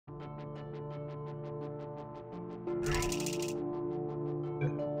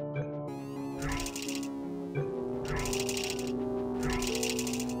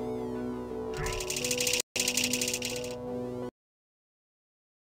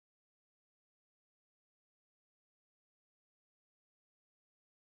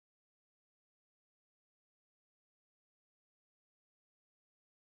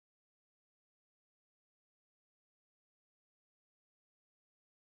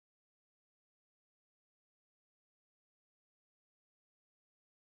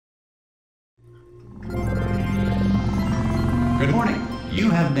Good morning. You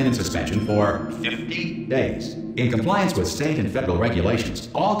have been in suspension for 50 days. In compliance with state and federal regulations,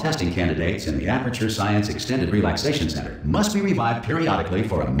 all testing candidates in the Aperture Science Extended Relaxation Center must be revived periodically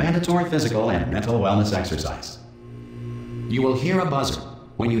for a mandatory physical and mental wellness exercise. You will hear a buzzer.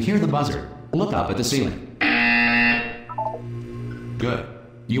 When you hear the buzzer, look up at the ceiling. Good.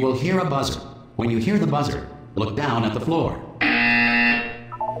 You will hear a buzzer. When you hear the buzzer, look down at the floor.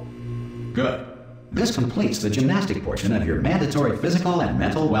 Good. This completes the gymnastic portion of your mandatory physical and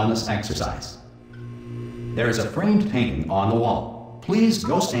mental wellness exercise. There is a framed painting on the wall. Please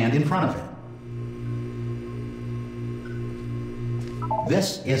go stand in front of it.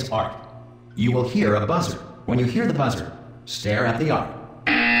 This is art. You will hear a buzzer. When you hear the buzzer, stare at the art.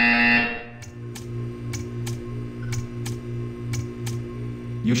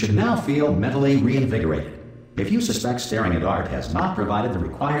 You should now feel mentally reinvigorated. If you suspect staring at art has not provided the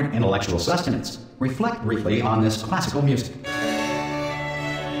required intellectual sustenance, reflect briefly on this classical music.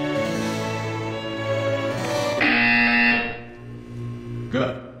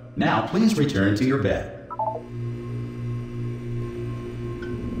 Good. Now please return to your bed.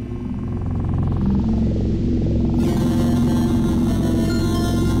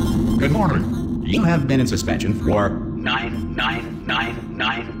 Good morning. You have been in suspension for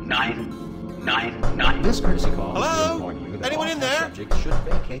 9999999. This courtesy call. Hello? Anyone in there? Subjects should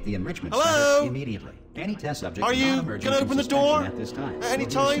vacate the enrichment center immediately. Any test subject are you gonna open the door at this time at any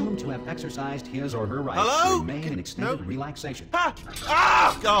will time? be assumed to have exercised his or her right Hello? to remain in extended relaxation. Ha!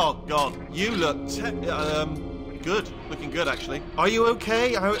 Ah! Oh God, you look good. Looking good, actually. Are you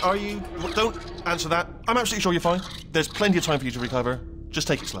okay? Are you? Well, don't answer that. I'm absolutely sure you're fine. There's plenty of time for you to recover. Just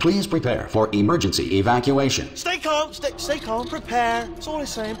take it slow. Please prepare for emergency evacuation. Stay calm. Stay calm. Prepare. That's all I'm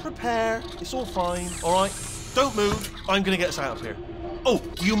saying. Prepare. It's all fine. All right. Don't move. I'm going to get us out of here. Oh,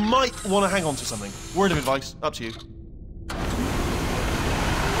 you might want to hang on to something. Word of advice. Up to you.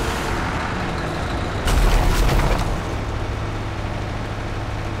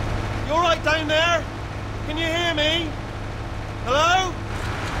 You all right down there? Can you hear me? Hello?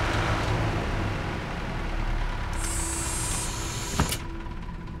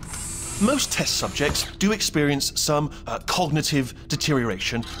 Most test subjects do experience some cognitive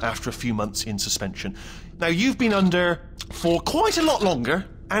deterioration after a few months in suspension. Now, you've been under for quite a lot longer,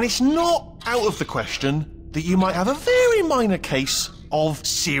 and it's not out of the question that you might have a very minor case of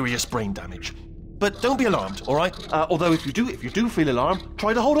serious brain damage. But don't be alarmed, all right? Although if you do feel alarmed,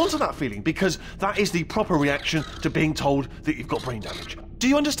 try to hold on to that feeling, because that is the proper reaction to being told that you've got brain damage. Do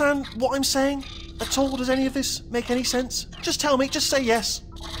you understand what I'm saying at all? Does any of this make any sense? Just tell me, just say yes.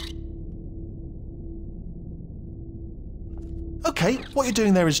 Okay, what you're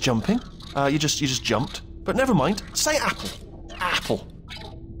doing there is jumping. You just jumped. But never mind. Say apple. Apple.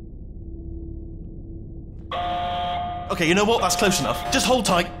 Okay, you know what? That's close enough. Just hold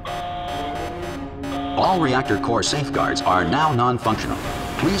tight. All reactor core safeguards are now non-functional.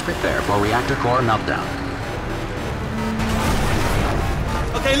 Please prepare for reactor core meltdown.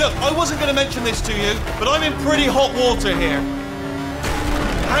 Okay, look, I wasn't going to mention this to you, but I'm in pretty hot water here.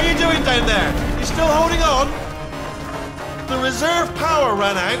 How you doing down there? You still holding on? The reserve power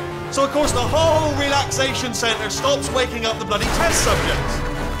ran out, so of course the whole relaxation centre stops waking up the bloody test subjects.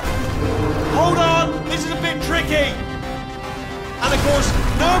 Hold on, this is a bit tricky. And of course,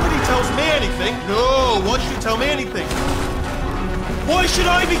 nobody tells me anything. No, why should you tell me anything? Why should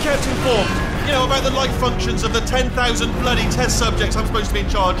I be kept informed? You know, about the life functions of the 10,000 bloody test subjects I'm supposed to be in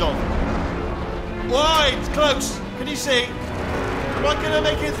charge of. Why? It's close. Can you see? Am I going to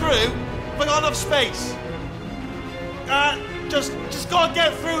make it through? Have I got enough space? Just gotta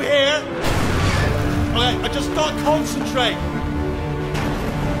get through here. Okay, I just gotta concentrate.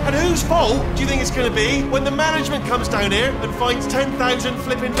 And whose fault do you think it's gonna be when the management comes down here and finds 10,000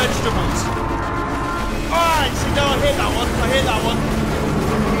 flipping vegetables? Alright, see, no, I hit that one.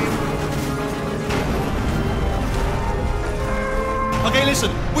 Okay,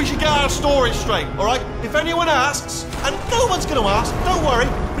 listen, we should get our story straight, alright? If anyone asks, and no one's gonna ask, don't worry,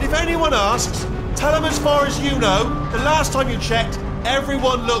 but if anyone asks, tell them as far as you know, the last time you checked,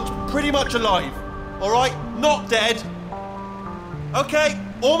 everyone looked pretty much alive. all right? Not dead. Okay,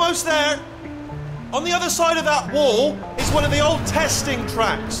 almost there. On the other side of that wall is one of the old testing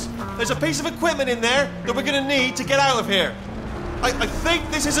tracks. There's a piece of equipment in there that we're going to need to get out of here. I think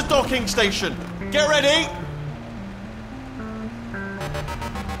this is a docking station. Get ready.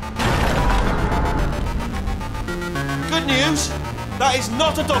 Good news, that is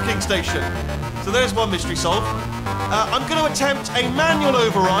not a docking station. So there's one mystery solved. I'm going to attempt a manual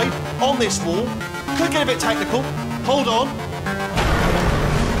override on this wall. Could get a bit technical. Hold on.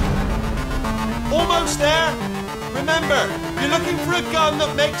 Almost there. Remember, you're looking for a gun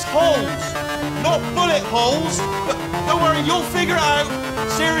that makes holes, not bullet holes. But don't worry, you'll figure it out.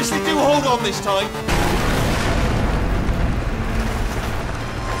 Seriously, do hold on this time.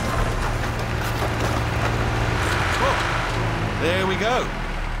 Well, there we go.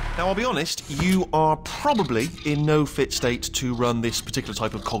 Now, I'll be honest, you are probably in no fit state to run this particular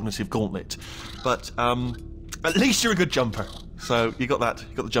type of cognitive gauntlet. But, at least you're a good jumper. So, you got that.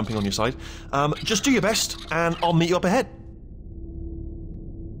 You got the jumping on your side. Just do your best, and I'll meet you up ahead.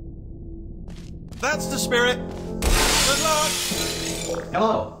 That's the spirit. Good luck!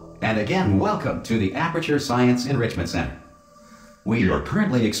 Hello, and again, welcome to the Aperture Science Enrichment Center. We are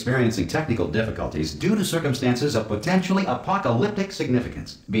currently experiencing technical difficulties due to circumstances of potentially apocalyptic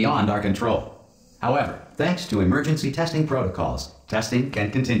significance beyond our control. However, thanks to emergency testing protocols, testing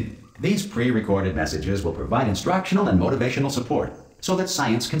can continue. These pre-recorded messages will provide instructional and motivational support so that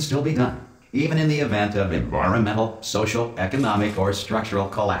science can still be done, even in the event of environmental, social, economic, or structural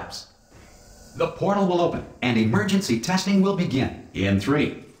collapse. The portal will open and emergency testing will begin in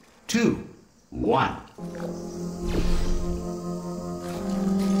 3, 2, 1.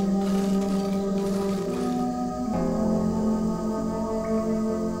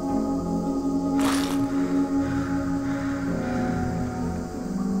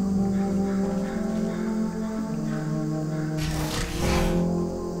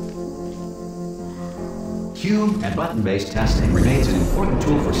 Cube and button-based testing remains an important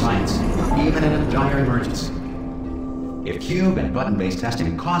tool for science, even in a dire emergency. If cube and button-based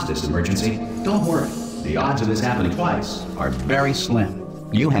testing caused this emergency, don't worry. The odds of this happening twice are very slim.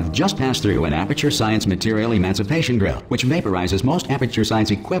 You have just passed through an Aperture Science Material Emancipation Grill, which vaporizes most Aperture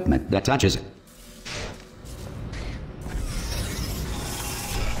Science equipment that touches it.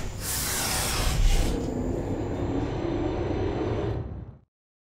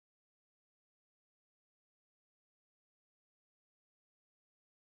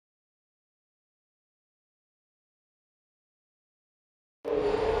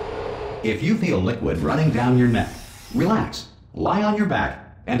 If you feel liquid running down your neck, relax, lie on your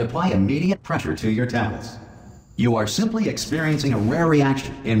back, and apply immediate pressure to your temples. You are simply experiencing a rare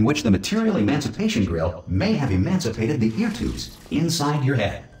reaction in which the Material Emancipation Grill may have emancipated the ear tubes inside your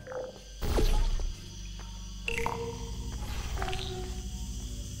head.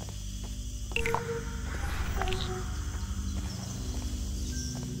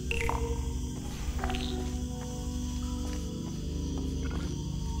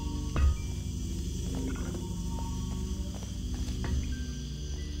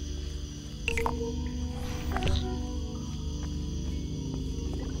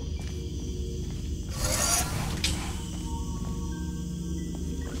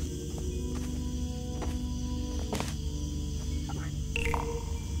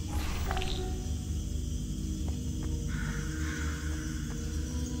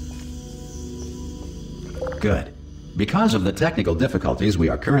 Good. Because of the technical difficulties we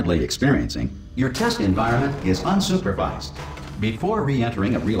are currently experiencing, your test environment is unsupervised. Before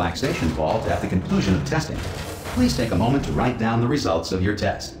re-entering a relaxation vault at the conclusion of testing, please take a moment to write down the results of your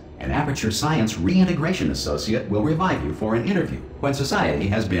test. An Aperture Science Reintegration Associate will revive you for an interview when society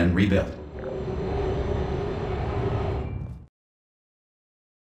has been rebuilt.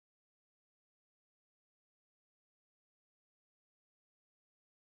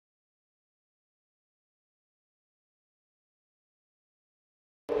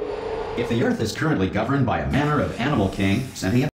 If the Earth is currently governed by a manner of animal king, sentient